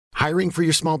Hiring for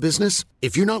your small business?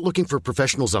 If you're not looking for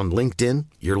professionals on LinkedIn,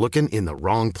 you're looking in the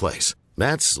wrong place.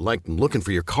 That's like looking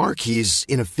for your car keys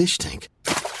in a fish tank.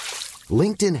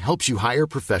 LinkedIn helps you hire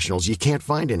professionals you can't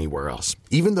find anywhere else,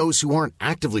 even those who aren't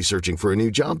actively searching for a new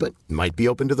job but might be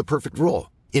open to the perfect role.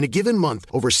 In a given month,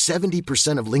 over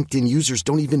 70% of LinkedIn users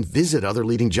don't even visit other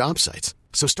leading job sites.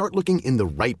 So start looking in the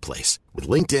right place. With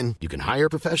LinkedIn, you can hire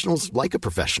professionals like a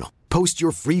professional. Post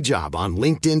your free job on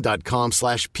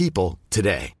linkedin.com/people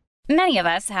today. Many of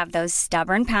us have those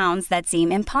stubborn pounds that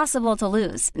seem impossible to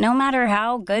lose, no matter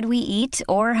how good we eat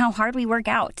or how hard we work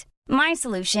out. My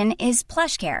solution is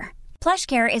PlushCare.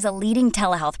 PlushCare is a leading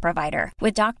telehealth provider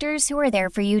with doctors who are there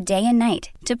for you day and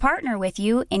night to partner with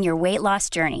you in your weight loss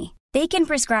journey. They can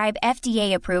prescribe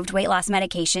FDA-approved weight loss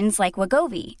medications like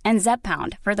Wegovy and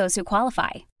Zepbound for those who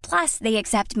qualify. Plus, they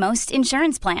accept most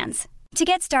insurance plans. To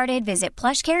get started, visit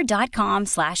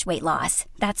plushcare.com/weightloss.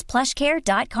 That's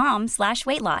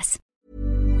plushcare.com/weightloss.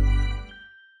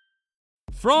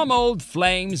 From old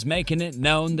flames making it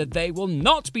known that they will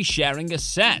not be sharing a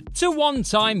set, to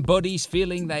one-time buddies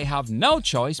feeling they have no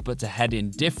choice but to head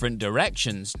in different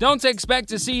directions. Don't expect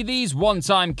to see these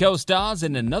one-time co-stars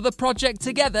in another project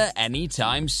together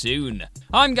anytime soon.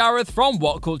 I'm Gareth from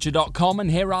WhatCulture.com,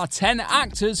 and here are 10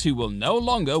 actors who will no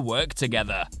longer work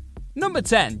together. Number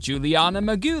 10, Juliana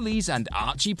Margulies and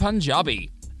Archie Panjabi.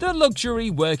 The luxury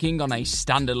working on a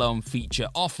standalone feature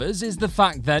offers is the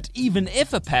fact that even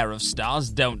if a pair of stars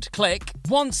don't click,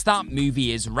 once that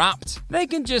movie is wrapped, they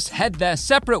can just head their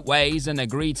separate ways and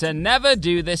agree to never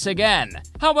do this again.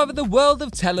 However, the world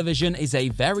of television is a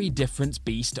very different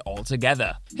beast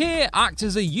altogether. Here,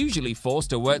 actors are usually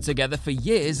forced to work together for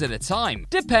years at a time,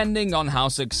 depending on how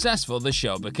successful the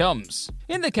show becomes.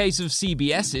 In the case of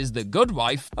CBS's The Good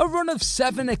Wife, a run of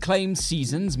 7 acclaimed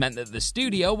seasons meant that the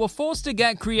studio were forced to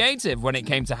get creative when it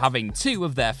came to having 2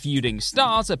 of their feuding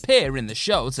stars appear in the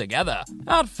show together.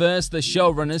 At first, the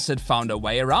showrunners had found a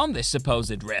way around this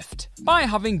supposed rift by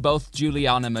having both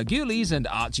Juliana Margulies and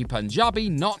Archie Panjabi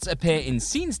not appear in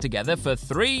scenes together for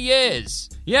 3 years.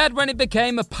 Yet when it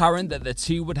became apparent that the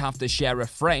two would have to share a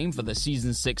frame for the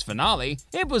season 6 finale,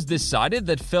 it was decided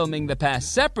that filming the pair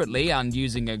separately and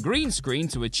using a green screen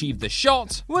to achieve the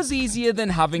shot was easier than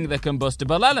having the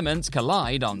combustible elements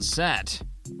collide on set.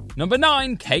 Number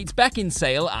 9, Kate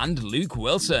Beckinsale and Luke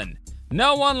Wilson.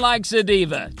 No one likes a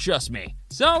diva, trust me.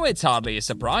 So it's hardly a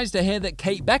surprise to hear that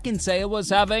Kate Beckinsale was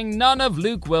having none of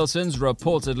Luke Wilson's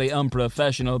reportedly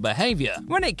unprofessional behavior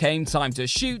when it came time to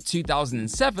shoot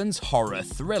 2007's horror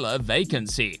thriller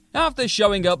Vacancy. After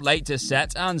showing up late to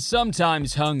set and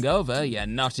sometimes hungover, you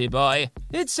naughty boy,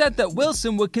 it's said that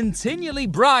Wilson would continually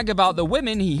brag about the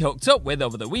women he hooked up with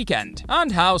over the weekend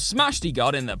and how smashed he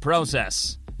got in the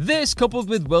process. This, coupled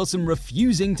with Wilson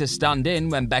refusing to stand in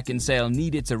when Beckinsale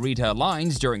needed to read her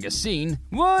lines during a scene,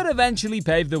 would eventually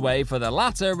pave the way for the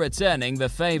latter returning the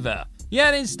favor.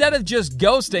 Yet instead of just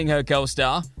ghosting her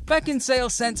co-star,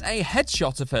 Beckinsale sent a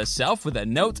headshot of herself with a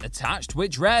note attached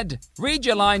which read, "Read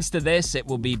your lines to this, it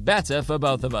will be better for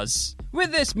both of us."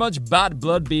 With this much bad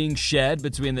blood being shared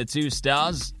between the two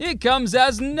stars, it comes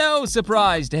as no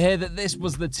surprise to hear that this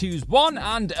was the two's one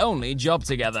and only job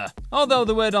together. Although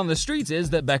the word on the street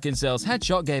is that Beckinsale's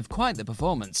headshot gave quite the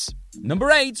performance.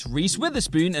 Number 8, Reese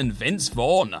Witherspoon and Vince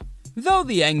Vaughn. Though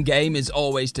the end game is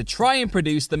always to try and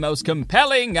produce the most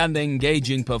compelling and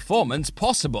engaging performance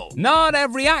possible, not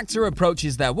every actor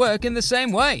approaches their work in the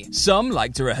same way. Some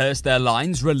like to rehearse their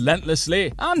lines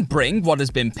relentlessly and bring what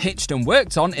has been pitched and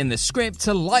worked on in the script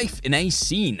to life in a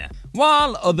scene,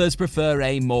 while others prefer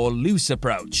a more loose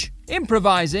approach,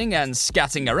 improvising and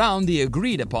scatting around the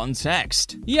agreed-upon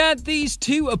text. Yet these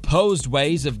two opposed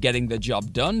ways of getting the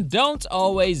job done don't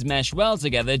always mesh well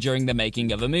together during the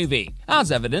making of a movie,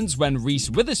 as evidenced when Reese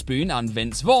Witherspoon and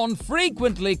Vince Vaughn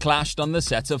frequently clashed on the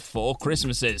set of 4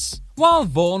 Christmases. While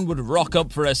Vaughn would rock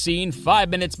up for a scene 5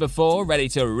 minutes before, ready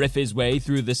to riff his way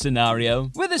through the scenario,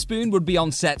 Witherspoon would be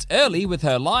on set early with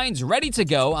her lines ready to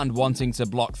go and wanting to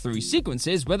block through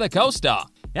sequences with a co-star.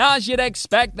 As you'd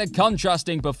expect, the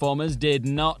contrasting performers did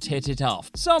not hit it off,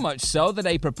 so much so that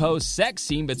a proposed sex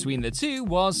scene between the two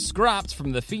was scrapped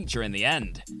from the feature in the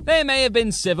end. They may have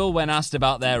been civil when asked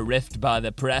about their rift by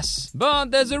the press,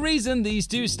 but there's a reason these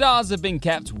two stars have been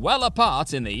kept well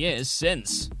apart in the years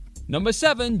since. Number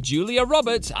 7, Julia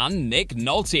Roberts and Nick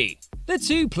Nolte. The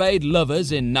two played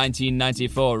lovers in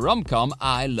 1994 rom-com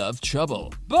I Love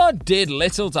Trouble, but did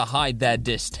little to hide their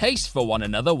distaste for one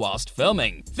another whilst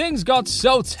filming. Things got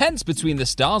so tense between the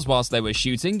stars whilst they were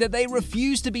shooting that they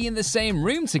refused to be in the same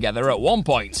room together at one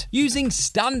point, using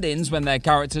stand-ins when their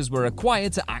characters were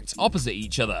required to act opposite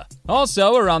each other.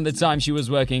 Also, around the time she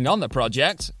was working on the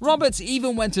project, Roberts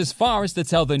even went as far as to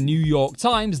tell the New York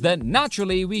Times that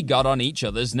naturally we got on each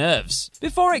other's nerves,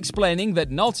 before explaining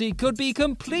that Nolte could be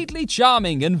completely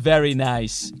charming and very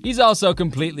nice. He's also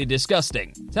completely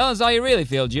disgusting. Tell us how you really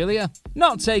feel, Julia.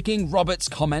 Not taking Roberts'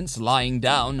 comments lying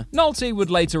down, Nolte would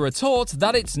later retort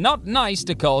that it's not nice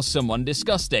to call someone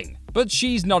disgusting. But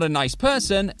she's not a nice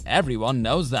person, everyone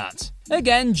knows that.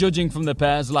 Again, judging from the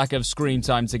pair's lack of screen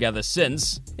time together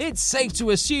since, it's safe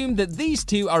to assume that these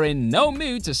two are in no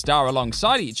mood to star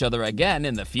alongside each other again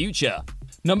in the future.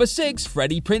 Number 6,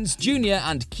 Freddie Prinze Jr.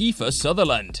 and Kiefer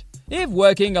Sutherland. If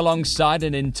working alongside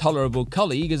an intolerable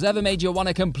colleague has ever made you want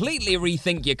to completely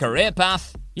rethink your career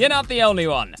path, you're not the only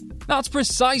one. That's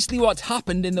precisely what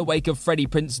happened in the wake of Freddie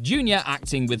Prinze Jr.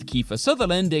 acting with Kiefer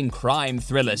Sutherland in crime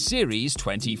thriller series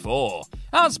 24.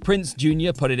 As Prinze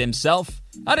Jr. put it himself,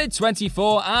 I did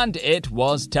 24 and it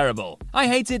was terrible. I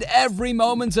hated every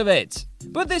moment of it.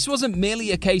 But this wasn't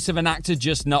merely a case of an actor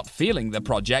just not feeling the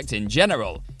project in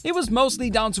general. It was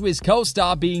mostly down to his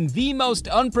co-star being the most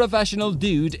unprofessional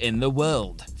dude in the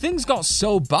world. Things got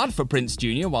so bad for Prinze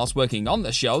Jr. whilst working on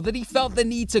the show that he felt the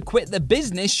need to quit the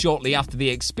business shortly after the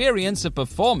experience of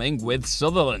performing with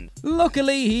Sutherland.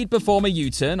 Luckily, he'd perform a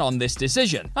U-turn on this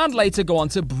decision, and later go on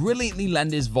to brilliantly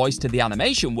lend his voice to the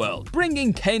animation world,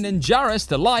 bringing Kanan Jarrus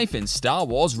to life in Star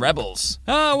Wars Rebels.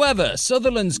 However,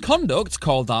 Sutherland's conduct,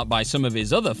 called out by some of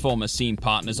his other former scene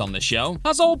partners on the show,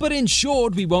 has all but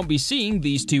ensured we won't be seeing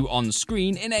these two on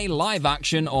screen in a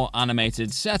live-action or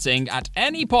animated setting at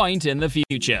any point in the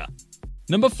future.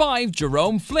 Number 5,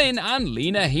 Jerome Flynn and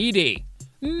Lena Headey.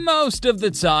 Most of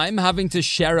the time, having to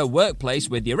share a workplace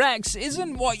with your ex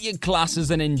isn't what you'd class as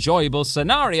an enjoyable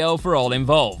scenario for all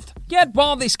involved. Yet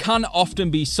while this can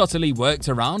often be subtly worked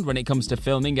around when it comes to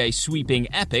filming a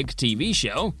sweeping epic TV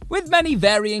show, with many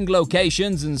varying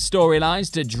locations and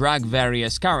storylines to drag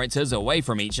various characters away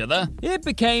from each other, it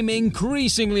became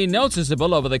increasingly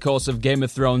noticeable over the course of Game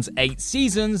of Thrones' 8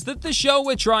 seasons that the show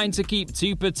were trying to keep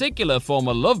two particular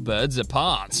former lovebirds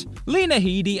apart. Lena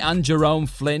Headey and Jerome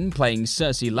Flynn, playing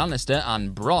Cersei Lannister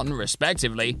and Bronn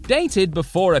respectively, dated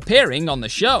before appearing on the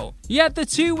show. Yet the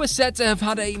two were said to have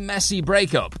had a messy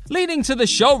breakup, leading to the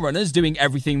showrunners doing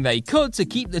everything they could to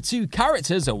keep the two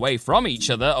characters away from each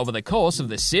other over the course of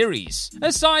the series.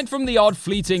 Aside from the odd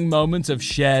fleeting moment of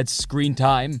shared screen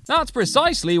time, that's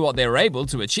precisely what they were able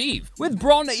to achieve, with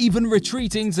Bronn even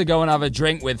retreating to go and have a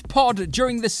drink with Pod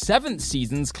during the 7th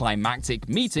season's climactic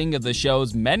meeting of the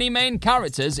show's many main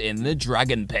characters in the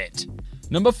Dragon Pit.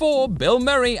 Number 4, Bill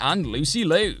Murray and Lucy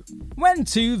Liu. When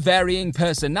two varying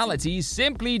personalities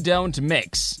simply don't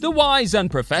mix, the wise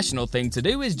and professional thing to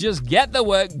do is just get the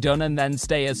work done and then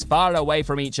stay as far away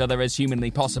from each other as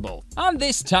humanly possible. And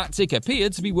this tactic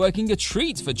appeared to be working a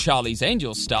treat for Charlie's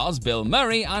Angels stars Bill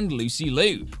Murray and Lucy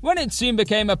Liu, when it soon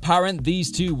became apparent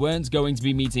these two weren't going to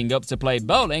be meeting up to play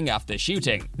bowling after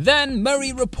shooting. Then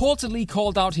Murray reportedly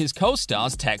called out his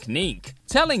co-star's technique,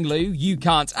 telling Liu, "You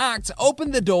can't act,"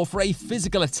 opened the door for a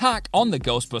physical attack on the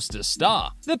Ghostbusters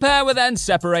star. The pair were then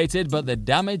separated, but the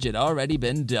damage had already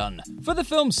been done. For the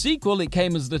film's sequel, it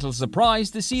came as little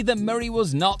surprise to see that Murray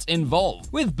was not involved,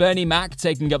 with Bernie Mac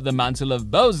taking up the mantle of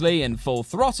Bosley in Full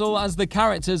Throttle as the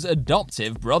character's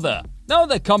adoptive brother. Though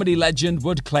the comedy legend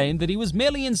would claim that he was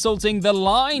merely insulting the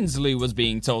lines Liu was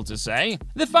being told to say,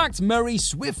 the fact Murray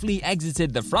swiftly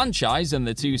exited the franchise and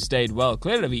the two stayed well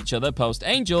clear of each other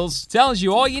post-Angels tells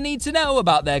you all you need to know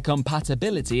about their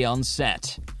compatibility on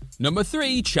set. Number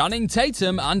 3, Channing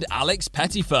Tatum and Alex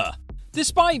Pettyfer.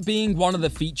 Despite being one of the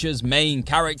feature's main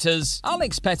characters,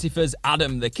 Alex Pettyfer's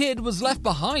Adam the Kid was left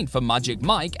behind for Magic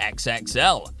Mike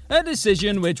XXL. A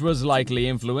decision which was likely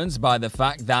influenced by the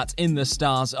fact that, in the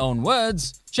star's own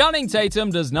words, Channing Tatum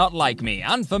does not like me,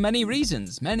 and for many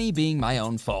reasons, many being my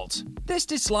own fault. This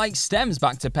dislike stems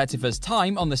back to Pettyfer's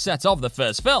time on the set of the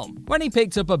first film, when he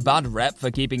picked up a bad rep for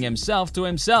keeping himself to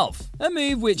himself, a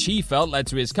move which he felt led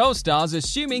to his co-stars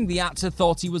assuming the actor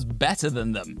thought he was better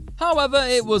than them. However,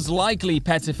 it was likely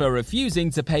Pettyfer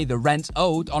refusing to pay the rent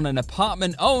owed on an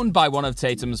apartment owned by one of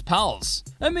Tatum's pals,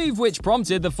 a move which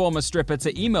prompted the former stripper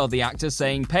to email the actor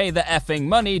saying, "Pay the effing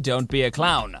money, don't be a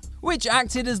clown." which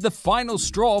acted as the final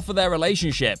straw for their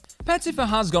relationship. Pettifer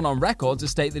has gone on record to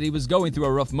state that he was going through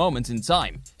a rough moment in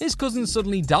time. His cousin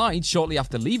suddenly died shortly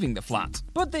after leaving the flat,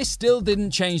 but this still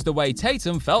didn't change the way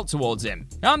Tatum felt towards him,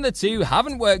 and the two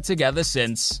haven't worked together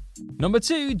since. Number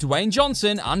 2, Dwayne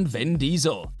Johnson and Vin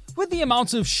Diesel. With the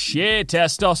amount of sheer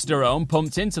testosterone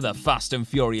pumped into the Fast and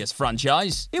Furious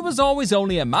franchise, it was always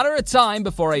only a matter of time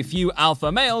before a few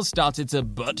alpha males started to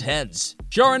butt heads.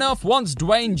 Sure enough, once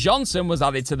Dwayne Johnson was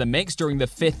added to the mix during the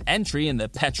 5th entry in the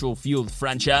petrol-fueled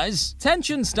franchise,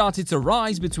 tension started to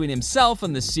rise between himself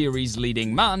and the series'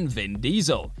 leading man, Vin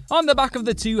Diesel. On the back of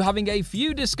the two having a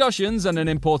few discussions and an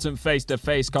important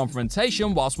face-to-face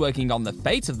confrontation whilst working on the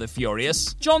fate of the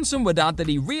Furious, Johnson would add that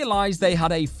he realized they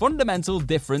had a fundamental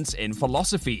difference in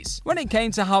philosophies when it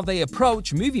came to how they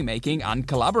approach movie making and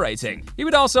collaborating. He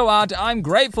would also add, "I'm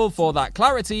grateful for that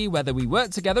clarity whether we work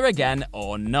together again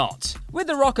or not." With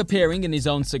The Rock appearing in his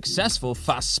own successful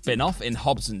Fast spin-off in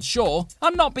Hobbs & Shaw,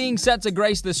 and not being set to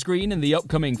grace the screen in the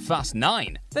upcoming Fast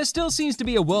 9, there still seems to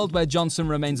be a world where Johnson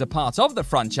remains a part of the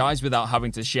franchise without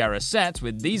having to share a set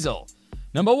with Diesel.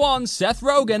 Number 1, Seth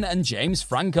Rogen and James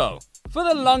Franco. For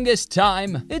the longest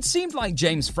time, it seemed like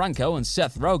James Franco and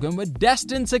Seth Rogen were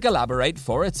destined to collaborate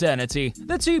for eternity.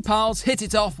 The two pals hit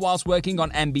it off whilst working on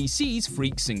NBC's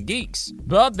Freaks and Geeks.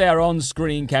 But their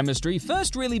on-screen chemistry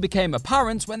first really became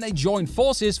apparent when they joined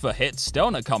forces for hit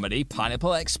stoner comedy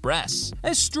Pineapple Express.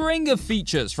 A string of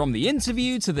features from The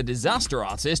Interview to The Disaster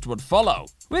Artist would follow,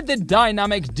 with the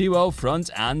dynamic duo front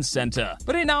and center.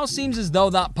 But it now seems as though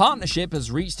that partnership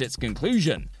has reached its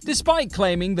conclusion. Despite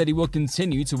claiming that he will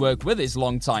continue to work with his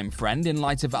longtime friend in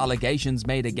light of allegations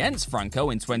made against Franco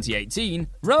in 2018,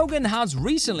 Rogen has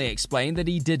recently explained that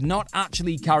he did not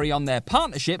actually carry on their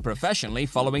partnership professionally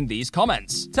following these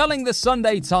comments, telling the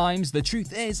Sunday Times, "The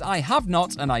truth is, I have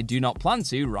not and I do not plan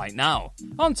to right now."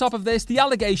 On top of this, the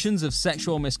allegations of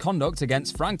sexual misconduct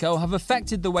against Franco have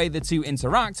affected the way the two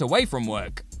interact away from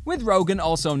work, with Rogen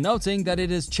also noting that it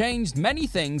has changed many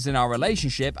things in our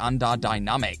relationship and our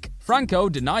dynamic. Franco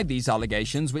denied these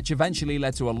allegations, which eventually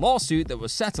led to a lawsuit that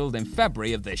was settled in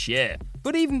February of this year.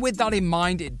 But even with that in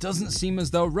mind, it doesn't seem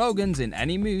as though Rogen's in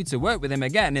any mood to work with him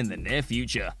again in the near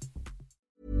future.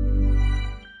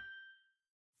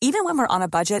 Even when we're on a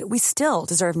budget, we still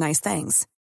deserve nice things.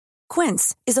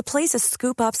 Quince is a place to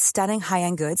scoop up stunning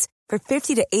high-end goods for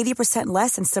 50 to 80%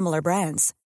 less than similar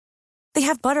brands. They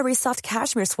have buttery soft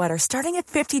cashmere sweaters starting at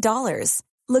 $50,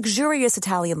 luxurious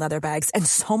Italian leather bags, and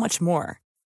so much more.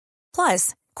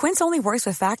 Plus, Quince only works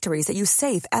with factories that use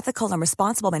safe, ethical, and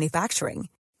responsible manufacturing.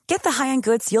 Get the high-end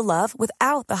goods you'll love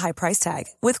without the high price tag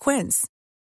with Quince.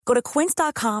 Go to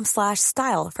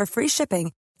quince.com/style for free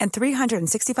shipping and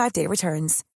 365-day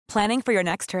returns. Planning for your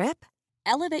next trip?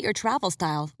 Elevate your travel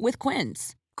style with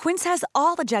Quince. Quince has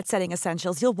all the jet-setting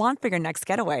essentials you'll want for your next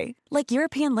getaway, like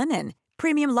European linen,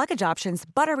 premium luggage options,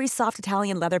 buttery soft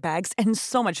Italian leather bags, and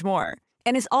so much more.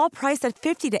 And is all priced at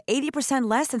 50 to 80%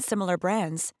 less than similar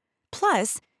brands.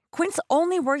 Plus, Quince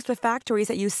only works with factories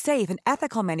that use safe and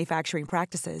ethical manufacturing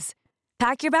practices.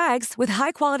 Pack your bags with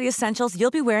high-quality essentials you'll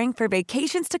be wearing for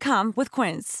vacations to come with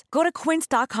Quince. Go to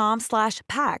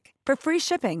quince.com/pack for free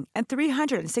shipping and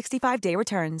 365-day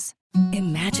returns.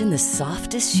 Imagine the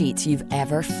softest sheets you've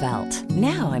ever felt.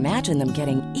 Now imagine them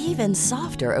getting even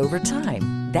softer over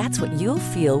time. That's what you'll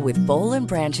feel with Boll &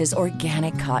 Branch's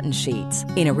organic cotton sheets.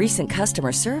 In a recent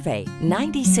customer survey,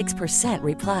 96%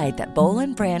 replied that Boll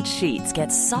 & Branch sheets get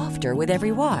softer with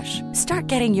every wash. Start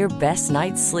getting your best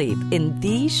night's sleep in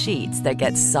these sheets that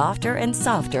get softer and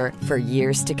softer for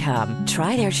years to come.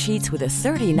 Try their sheets with a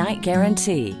 30-night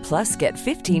guarantee. Plus, get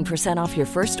 15% off your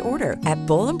first order at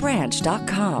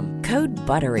bollandbranch.com. Code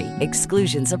BUTTERY.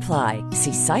 Exclusions apply.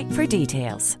 See site for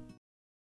details.